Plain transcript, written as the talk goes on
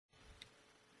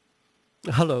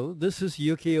Hello, this is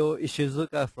Yukio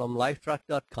Ishizuka from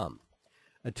LifeTrack.com.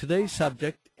 Today's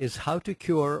subject is how to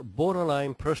cure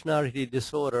borderline personality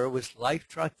disorder with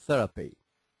LifeTrack therapy.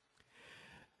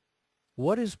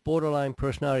 What is borderline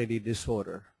personality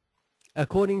disorder?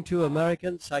 According to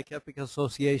American Psychiatric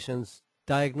Association's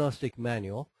diagnostic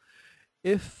manual,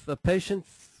 if a patient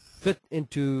fit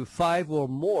into 5 or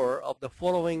more of the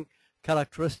following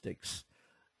characteristics,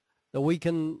 that we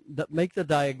can make the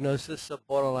diagnosis of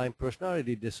borderline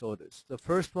personality disorders. The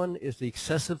first one is the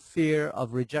excessive fear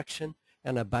of rejection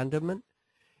and abandonment,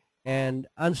 and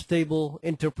unstable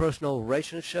interpersonal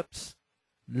relationships,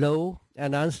 low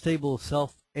and unstable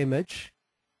self-image,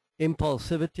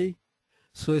 impulsivity,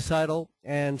 suicidal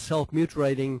and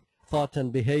self-mutilating thoughts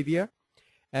and behavior,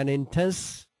 and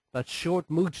intense but short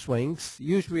mood swings,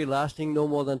 usually lasting no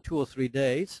more than 2 or 3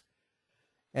 days,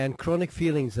 and chronic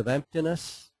feelings of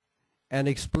emptiness, and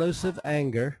explosive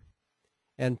anger,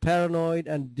 and paranoid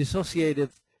and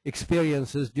dissociative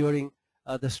experiences during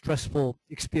the stressful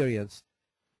experience,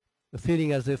 the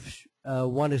feeling as if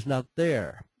one is not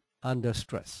there under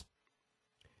stress.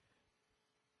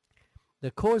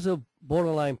 The cause of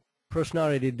borderline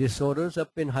personality disorders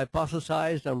have been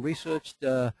hypothesized and researched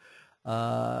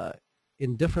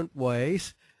in different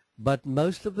ways, but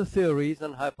most of the theories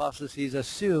and hypotheses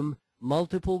assume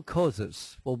multiple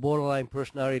causes for borderline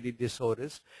personality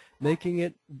disorders, making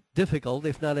it difficult,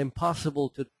 if not impossible,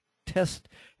 to test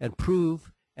and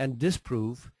prove and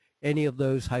disprove any of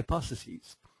those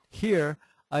hypotheses. Here,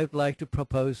 I would like to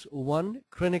propose one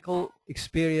clinical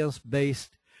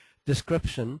experience-based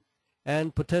description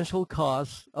and potential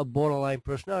cause of borderline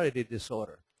personality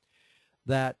disorder,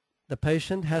 that the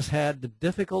patient has had the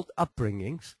difficult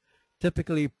upbringings,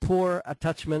 typically poor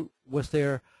attachment with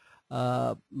their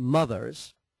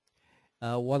mothers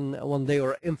when they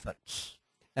are infants,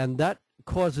 and that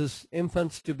causes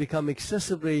infants to become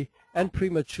excessively and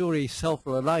prematurely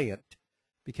self-reliant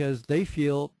because they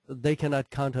feel they cannot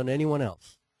count on anyone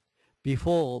else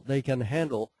before they can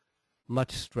handle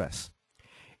much stress,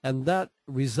 and that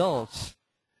results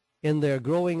in their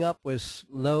growing up with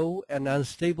low and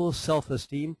unstable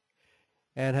self-esteem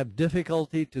and have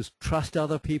difficulty to trust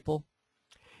other people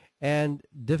and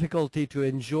difficulty to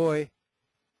enjoy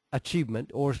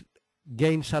achievement or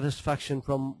gain satisfaction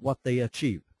from what they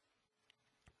achieve.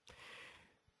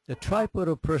 The tripod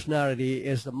of personality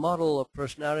is a model of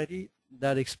personality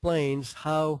that explains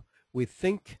how we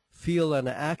think, feel, and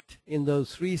act in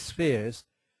those 3 spheres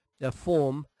that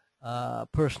form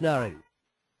personality.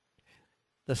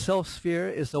 The self sphere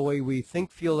is the way we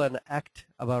think, feel, and act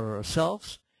about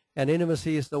ourselves, and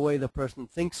intimacy is the way the person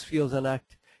thinks, feels, and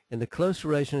acts in the close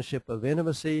relationship of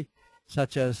intimacy,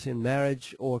 such as in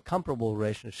marriage or comparable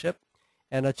relationship.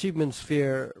 And achievement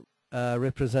sphere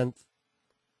represents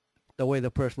the way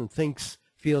the person thinks,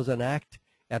 feels, and acts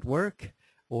at work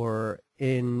or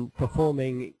in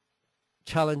performing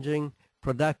challenging,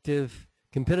 productive,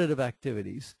 competitive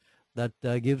activities that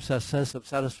gives us a sense of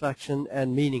satisfaction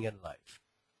and meaning in life.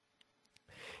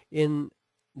 In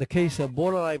the case of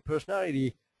borderline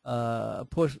personality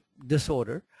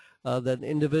disorder, that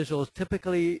individuals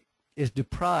typically is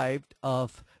deprived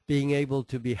of being able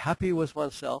to be happy with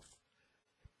oneself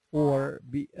or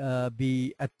be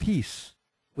at peace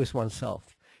with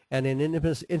oneself. And in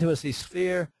intimacy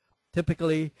sphere,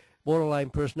 typically borderline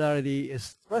personality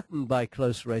is threatened by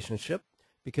close relationship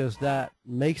because that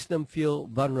makes them feel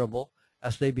vulnerable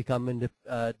as they become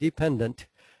dependent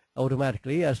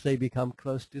automatically as they become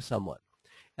close to someone.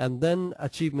 And then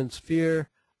achievement sphere,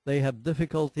 they have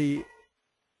difficulty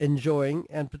enjoying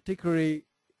and particularly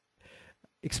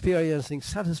experiencing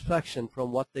satisfaction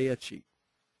from what they achieve.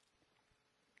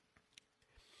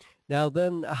 Now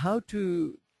then, how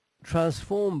to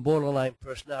transform borderline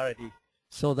personality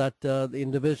so that the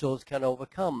individuals can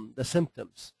overcome the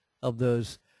symptoms of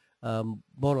those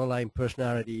borderline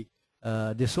personality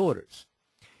disorders.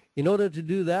 In order to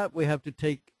do that, we have to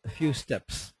take a few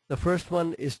steps. The first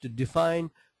one is to define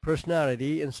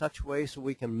personality in such a way so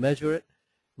we can measure it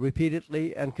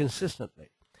repeatedly and consistently,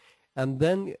 and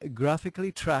then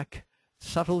graphically track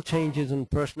subtle changes in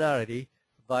personality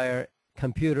via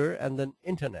computer and then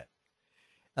internet,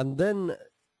 and then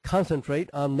concentrate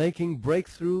on making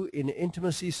breakthrough in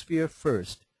intimacy sphere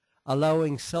first,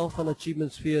 allowing self and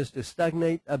achievement spheres to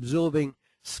stagnate, absorbing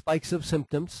spikes of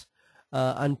symptoms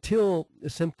until the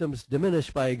symptoms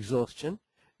diminish by exhaustion,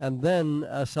 and then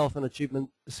self and achievement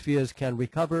spheres can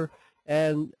recover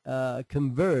and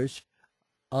converge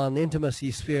on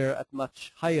intimacy sphere at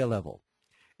much higher level.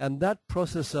 And that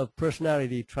process of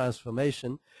personality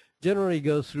transformation generally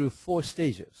goes through 4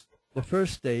 stages. The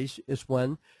first stage is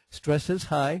when stress is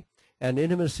high and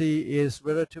intimacy is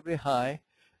relatively high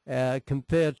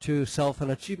compared to self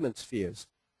and achievement spheres.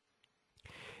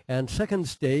 And second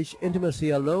stage, intimacy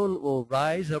alone will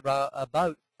rise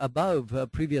above a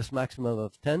previous maximum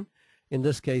of 10, in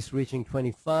this case reaching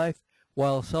 25,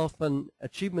 while self and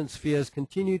achievement spheres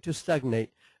continue to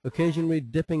stagnate, occasionally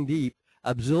dipping deep,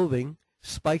 absorbing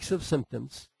spikes of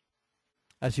symptoms,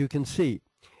 as you can see,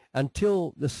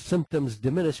 until the symptoms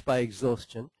diminish by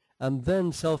exhaustion, and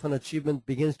then self and achievement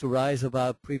begins to rise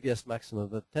above previous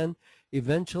maximum of 10,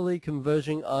 eventually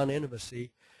converging on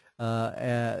intimacy,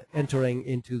 entering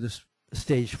into the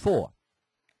stage 4,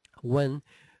 when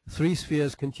three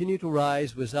spheres continue to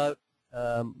rise without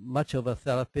much of a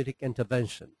therapeutic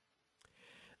intervention.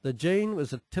 The Jane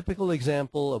was a typical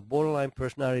example of borderline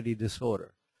personality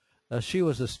disorder. She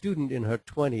was a student in her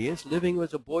 20s, living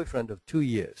with a boyfriend of 2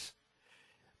 years.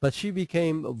 But she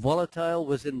became volatile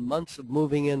within months of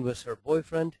moving in with her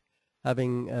boyfriend,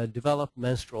 having developed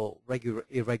menstrual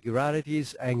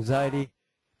irregularities, anxiety,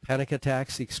 panic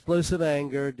attacks, explosive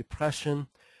anger, depression,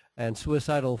 and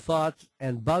suicidal thoughts,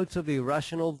 and bouts of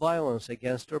irrational violence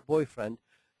against her boyfriend,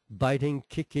 biting,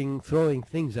 kicking, throwing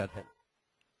things at him.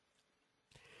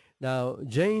 Now,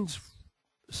 Jane's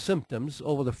symptoms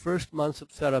over the first months of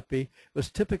therapy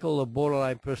was typical of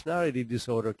borderline personality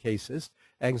disorder cases.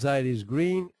 Anxiety is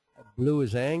green, blue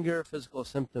is anger, physical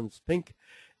symptoms pink,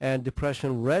 and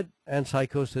depression red, and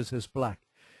psychosis is black.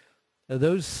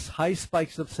 Those high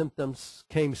spikes of symptoms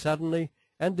came suddenly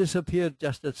and disappeared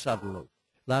just as suddenly,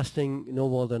 lasting no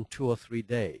more than 2 or 3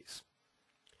 days.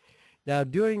 Now,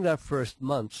 during that first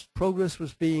month, progress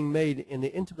was being made in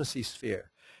the intimacy sphere.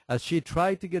 As she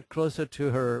tried to get closer to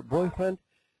her boyfriend,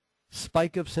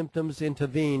 spike of symptoms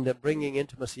intervened, bringing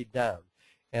intimacy down.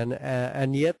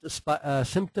 And yet the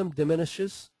symptom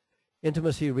diminishes,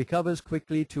 intimacy recovers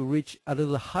quickly to reach a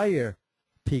little higher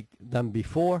peak than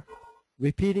before,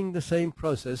 repeating the same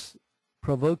process,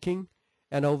 provoking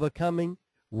and overcoming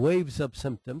waves of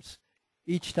symptoms,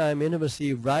 each time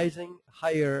intimacy rising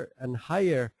higher and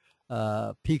higher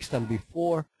peaks than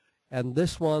before, and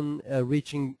this one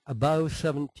reaching above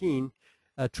 17,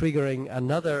 triggering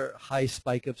another high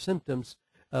spike of symptoms,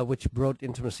 which brought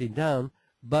intimacy down.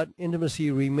 But intimacy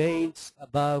remains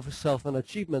above self and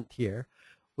achievement here,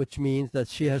 which means that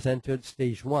she has entered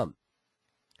stage 1.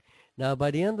 Now,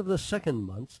 by the end of the second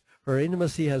month, her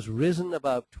intimacy has risen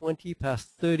about 20 past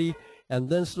 30 and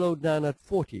then slowed down at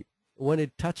 40. When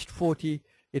it touched 40,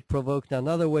 it provoked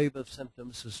another wave of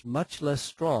symptoms that's much less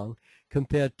strong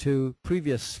compared to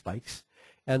previous spikes,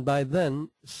 and by then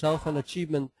self and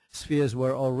achievement spheres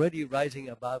were already rising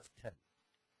above 10.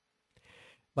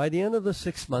 By the end of the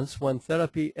 6 months, when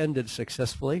therapy ended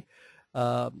successfully,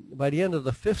 by the end of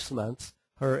the 5th month,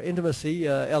 her intimacy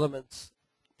elements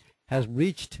has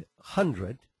reached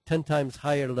 100, 10 times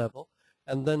higher level,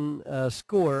 and then a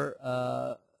scale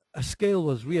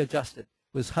was readjusted,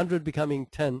 with 100 becoming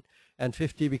 10 and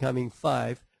 50 becoming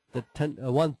 5, the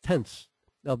 1/10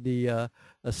 of the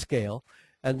scale,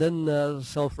 and then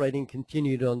self-rating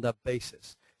continued on that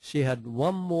basis. She had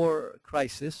one more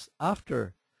crisis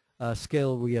after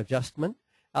scale readjustment.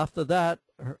 After that,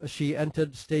 she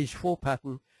entered stage 4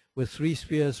 pattern with 3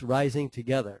 spheres rising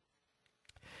together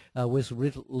with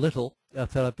little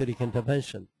therapeutic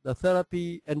intervention. The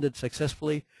therapy ended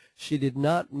successfully. She did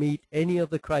not meet any of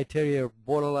the criteria of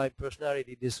borderline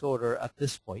personality disorder at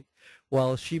this point,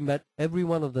 while she met every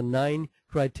one of the 9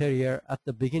 criteria at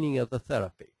the beginning of the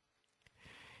therapy.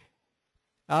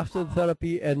 After the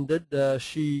therapy ended,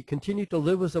 she continued to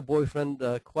live with a boyfriend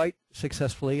quite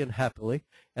successfully and happily,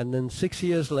 and then 6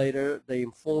 years later, they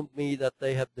informed me that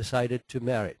they have decided to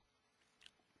marry.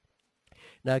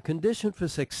 Now, conditions for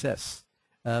success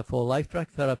for LifeTrack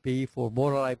therapy for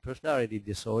borderline personality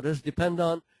disorders depend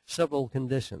on several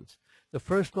conditions. The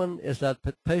first one is that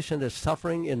the patient is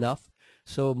suffering enough,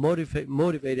 so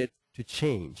motivated to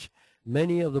change.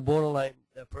 Many of the borderline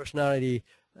personality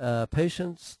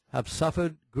patients have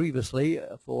suffered grievously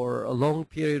for a long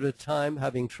period of time,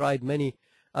 having tried many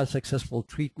unsuccessful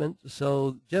treatments,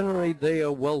 so generally they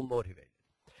are well motivated.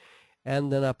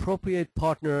 And an appropriate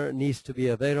partner needs to be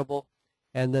available,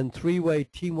 and then 3-way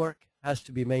teamwork has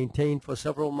to be maintained for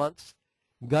several months,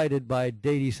 guided by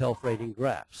daily self-rating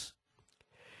graphs.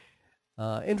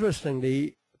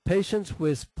 Interestingly, patients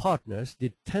with partners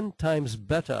did 10 times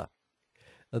better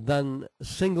than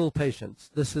single patients.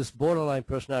 This is borderline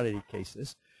personality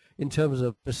cases, in terms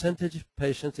of percentage of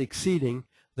patients exceeding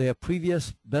their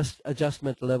previous best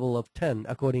adjustment level of 10,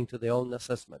 according to their own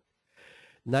assessment.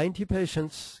 90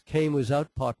 patients came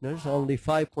without partners. Only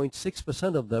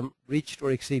 5.6% of them reached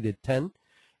or exceeded 10,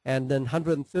 and then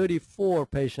 134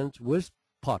 patients with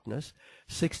partners.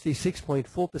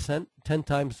 66.4%, 10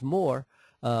 times more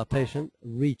patient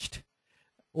reached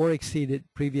or exceeded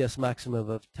previous maximum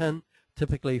of 10,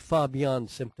 typically far beyond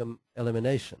symptom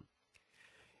elimination.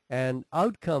 And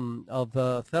outcome of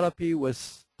therapy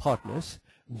with partners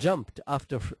jumped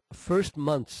after first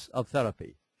months of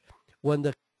therapy. When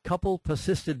the couple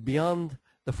persisted beyond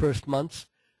the first months,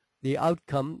 the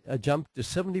outcome jumped to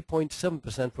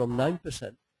 70.7% from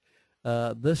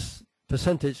 9%. This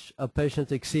percentage of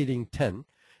patients exceeding 10,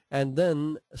 and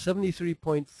then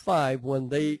 73.5 when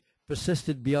they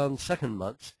persisted beyond second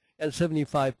months, and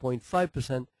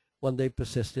 75.5% when they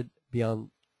persisted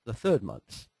beyond the third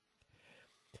months.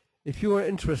 If you are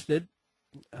interested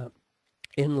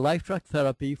in LifeTrack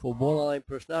therapy for borderline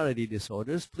personality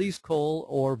disorders, please call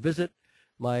or visit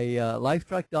my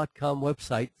lifetrack.com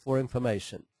website for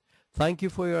information. Thank you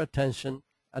for your attention.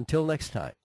 Until next time.